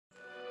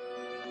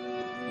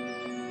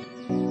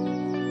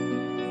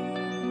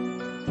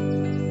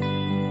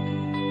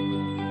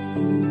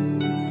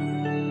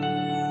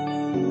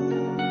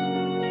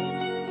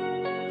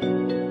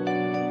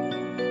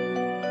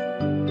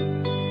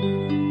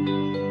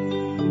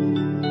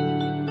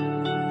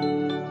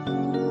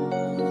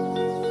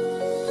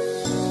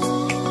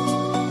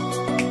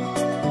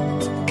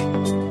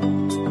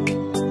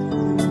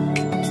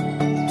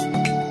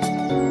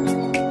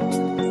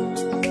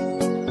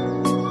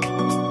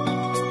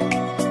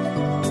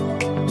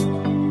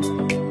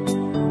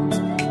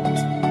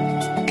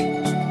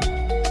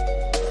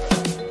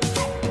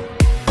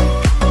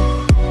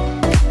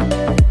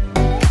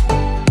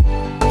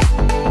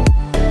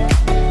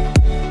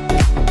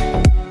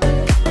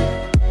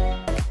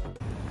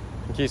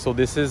Okay, so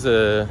this is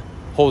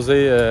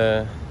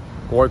Jose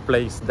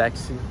workplace,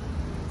 Daxi.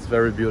 It's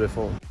very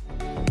beautiful.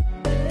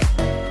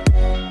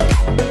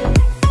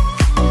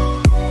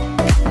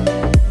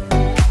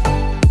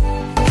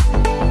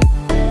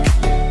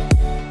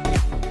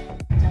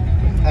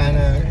 And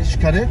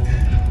Xcaret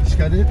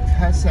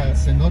has a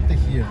cenote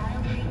here.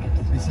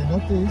 The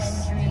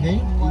cenote's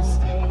name is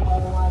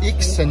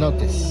X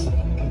cenotes.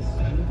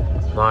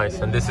 Nice,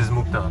 and this is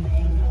Mukta.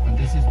 And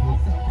this is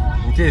Mukta.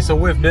 Okay, so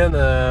we've been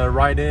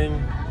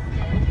riding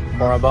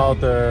for about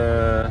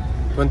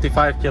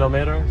 25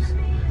 kilometers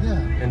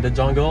in the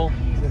jungle.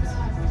 Yes.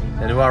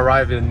 And we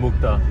arrived in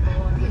Mukta.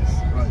 Yes,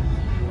 right.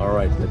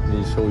 Alright, let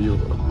me show you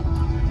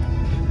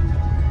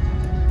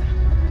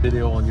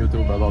video on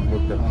YouTube about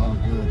Mukta. Oh,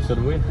 good.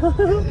 Should we? Yes,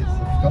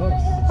 of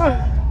course.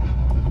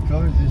 Of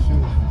course you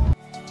should.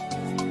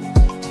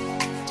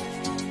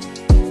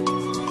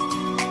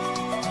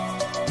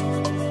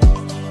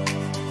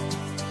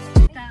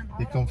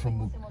 They come from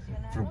Mukta.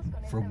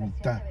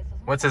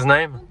 What's his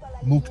name?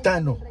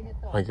 Muktano.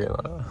 Okay.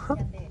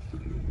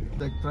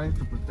 Like trying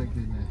to protect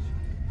the nature.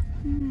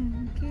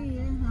 Okay,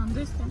 yeah, I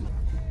understand.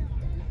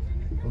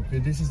 Okay,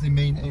 this is the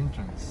main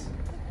entrance.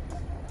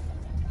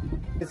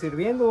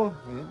 Sirviendo.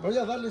 Voy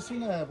a darles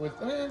una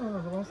vuelta. Bueno,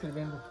 nos vamos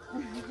sirviendo.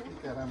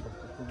 Caramba,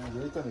 como yo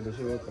ahorita me lo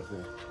llevo para acá.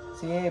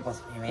 Sí, pues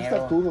primero. Está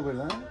Arturo,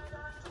 ¿verdad?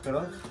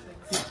 ¿Perdón?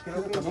 Sí,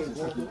 creo que ¿Conoces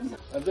a Arturo?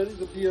 And there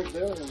is a beer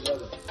there and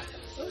water.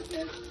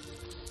 Okay.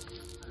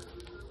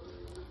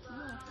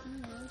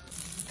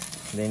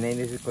 The name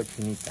is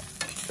Cochinita.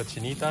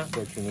 Cochinita?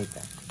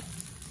 Cochinita.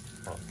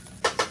 Oh.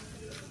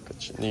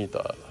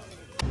 Cochinita.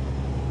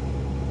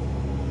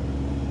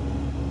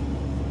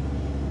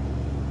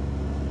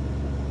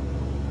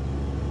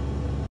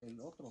 El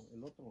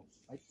otro,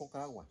 hay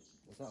poca agua.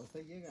 O sea,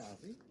 usted llega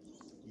así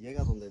y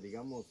llega donde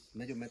digamos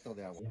medio metro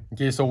de agua.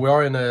 Okay, so we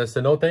are in a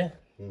cenote.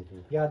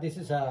 Yeah, this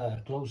is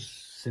a closed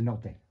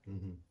cenote.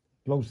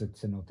 Closed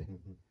cenote.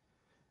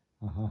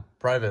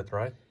 Private,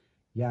 right?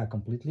 Yeah,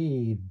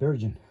 completely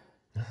virgin.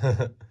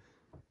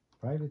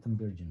 Private and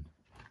virgin.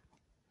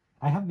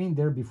 I have been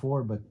there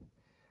before, but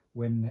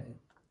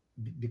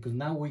because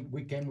now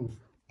we came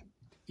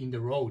in the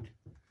road,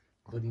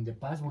 but in the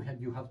past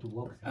you have to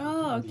walk.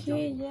 Oh,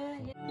 okay, yeah.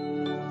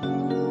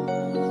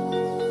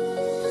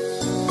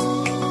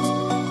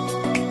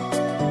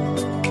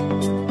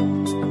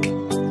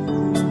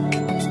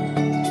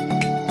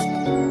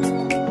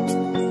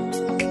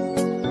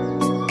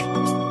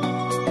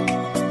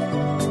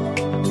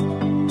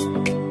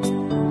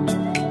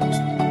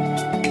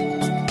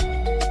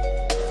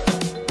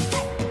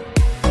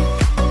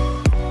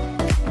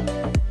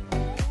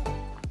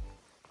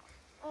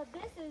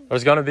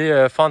 There's gonna be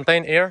a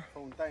fountain here.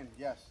 Fountain,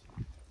 yes.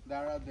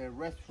 There are the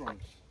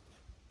restaurants.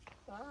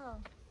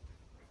 Wow.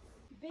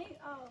 Big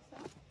house,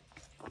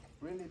 huh?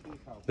 Really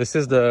big house. This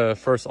is the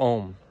first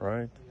home,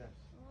 right? Yes.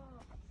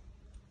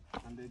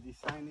 And the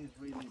design is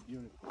really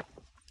beautiful.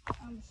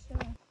 I'm sure.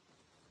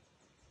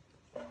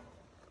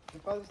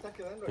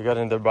 We got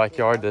in the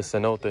backyard the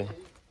cenote.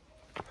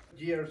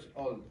 Years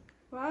old.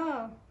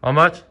 Wow. How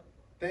much?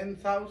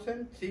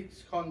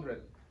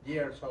 10,600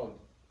 years old.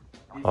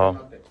 This Oh.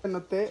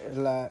 cenote,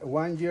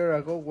 1 year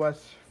ago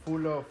was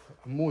full of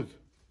mud.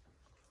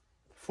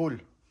 Full.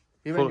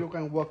 Even Full. you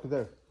can walk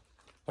there.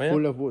 Oh, yeah?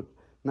 Full of wood.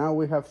 Now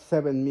we have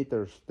 7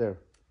 meters there.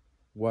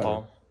 Water.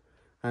 Oh.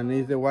 And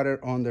it's the water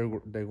under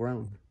the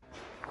ground.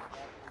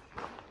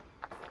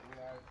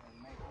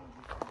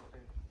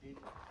 It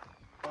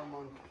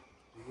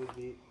will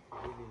be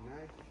really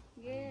nice.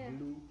 Yeah.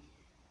 Blue.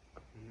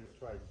 And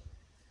it's right.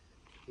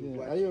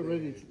 Yeah, I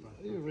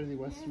already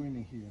was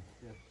swimming here.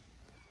 Yes.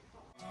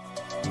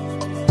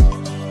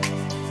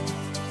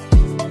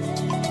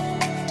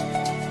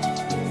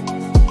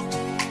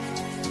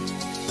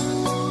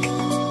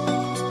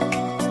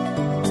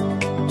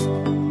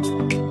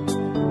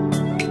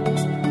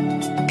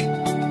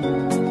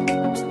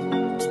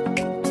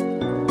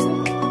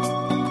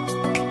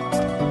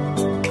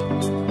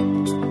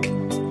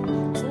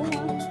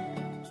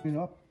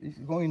 It's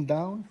going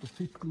down to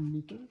 15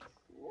 meters.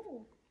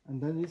 Ooh.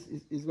 And then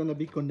it's going to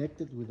be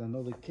connected with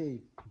another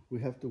cave. We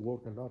have to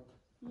walk a lot.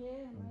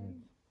 Yeah,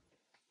 man.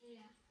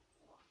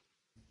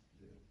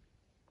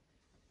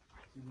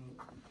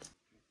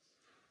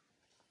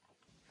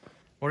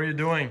 What are you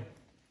doing?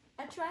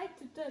 I tried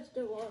to touch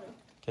the water.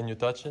 Can you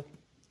touch it?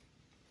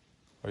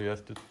 Or you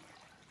have to...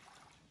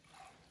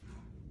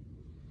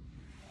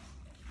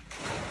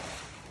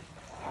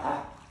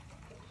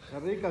 Está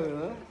rica,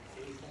 ¿verdad?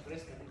 Sí, está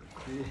fresca.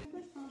 Sí.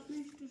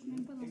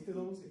 Este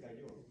domo se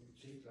cayó.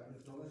 Sí, claro,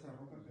 toda esa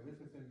roca que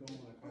ves es el domo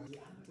de acá.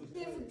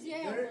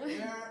 Yeah.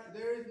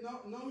 There is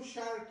no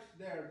sharks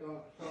there,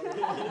 don't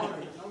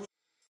worry. No